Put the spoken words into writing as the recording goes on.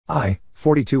I,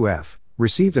 42F,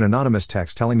 received an anonymous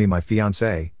text telling me my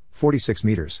fiance, 46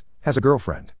 meters, has a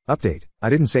girlfriend. Update. I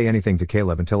didn't say anything to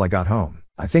Caleb until I got home.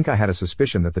 I think I had a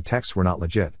suspicion that the texts were not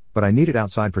legit, but I needed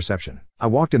outside perception. I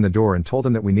walked in the door and told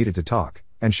him that we needed to talk,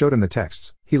 and showed him the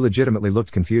texts. He legitimately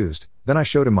looked confused, then I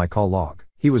showed him my call log.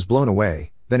 He was blown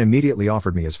away, then immediately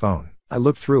offered me his phone. I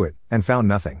looked through it, and found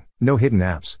nothing. No hidden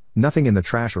apps, nothing in the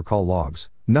trash or call logs,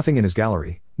 nothing in his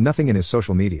gallery, nothing in his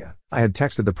social media. I had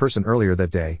texted the person earlier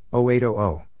that day,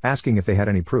 0800, asking if they had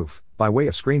any proof, by way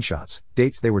of screenshots,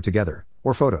 dates they were together,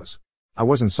 or photos. I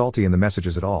wasn't salty in the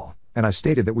messages at all, and I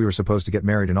stated that we were supposed to get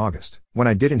married in August. When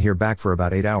I didn't hear back for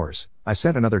about 8 hours, I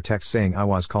sent another text saying I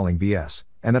was calling BS,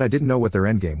 and that I didn't know what their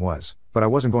endgame was, but I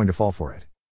wasn't going to fall for it.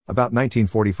 About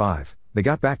 1945, they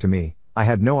got back to me. I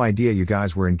had no idea you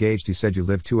guys were engaged. He said you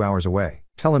live 2 hours away.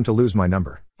 Tell him to lose my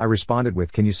number. I responded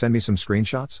with, can you send me some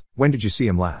screenshots? When did you see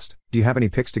him last? Do you have any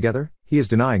pics together? He is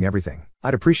denying everything.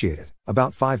 I'd appreciate it.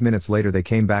 About 5 minutes later they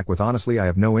came back with, honestly I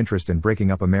have no interest in breaking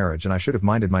up a marriage and I should have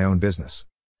minded my own business.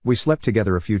 We slept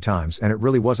together a few times and it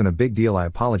really wasn't a big deal. I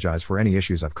apologize for any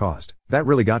issues I've caused. That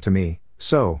really got to me,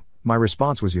 so, my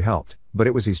response was you helped, but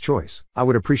it was his choice. I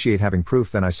would appreciate having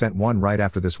proof. Then I sent one right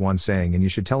after this one saying, and you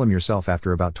should tell him yourself.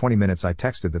 After about 20 minutes I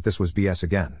texted that this was BS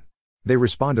again. They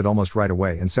responded almost right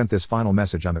away and sent this final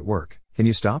message, I'm at work. Can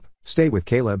you stop? Stay with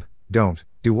Caleb, don't,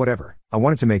 do whatever. I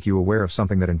wanted to make you aware of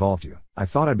something that involved you. I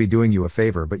thought I'd be doing you a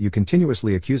favor, but you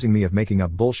continuously accusing me of making up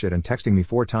bullshit and texting me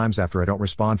 4 times after I don't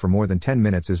respond for more than 10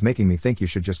 minutes is making me think you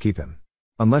should just keep him.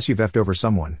 Unless you've effed over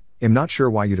someone, I'm not sure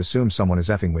why you'd assume someone is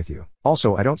effing with you.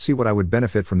 Also, I don't see what I would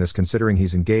benefit from this considering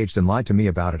he's engaged and lied to me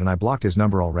about it and I blocked his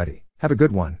number already. Have a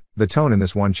good one. The tone in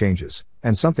this one changes,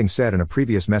 and something said in a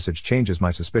previous message changes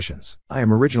my suspicions. I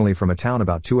am originally from a town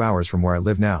about 2 hours from where I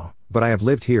live now, but I have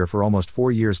lived here for almost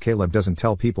 4 years. Caleb doesn't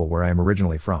tell people where I am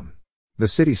originally from. The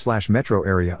city/metro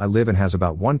area I live in has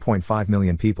about 1.5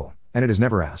 million people, and it is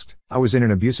never asked. I was in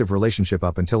an abusive relationship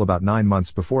up until about 9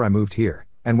 months before I moved here,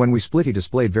 and when we split he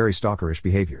displayed very stalkerish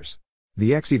behaviors.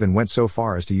 The ex even went so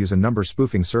far as to use a number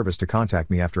spoofing service to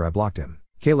contact me after I blocked him.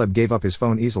 Caleb gave up his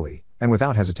phone easily, and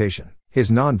without hesitation. His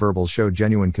nonverbals showed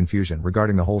genuine confusion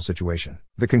regarding the whole situation.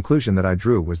 The conclusion that I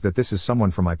drew was that this is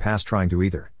someone from my past trying to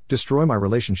either destroy my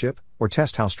relationship, or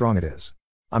test how strong it is.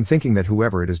 I'm thinking that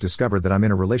whoever it is discovered that I'm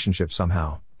in a relationship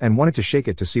somehow, and wanted to shake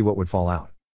it to see what would fall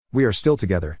out. We are still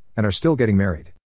together, and are still getting married.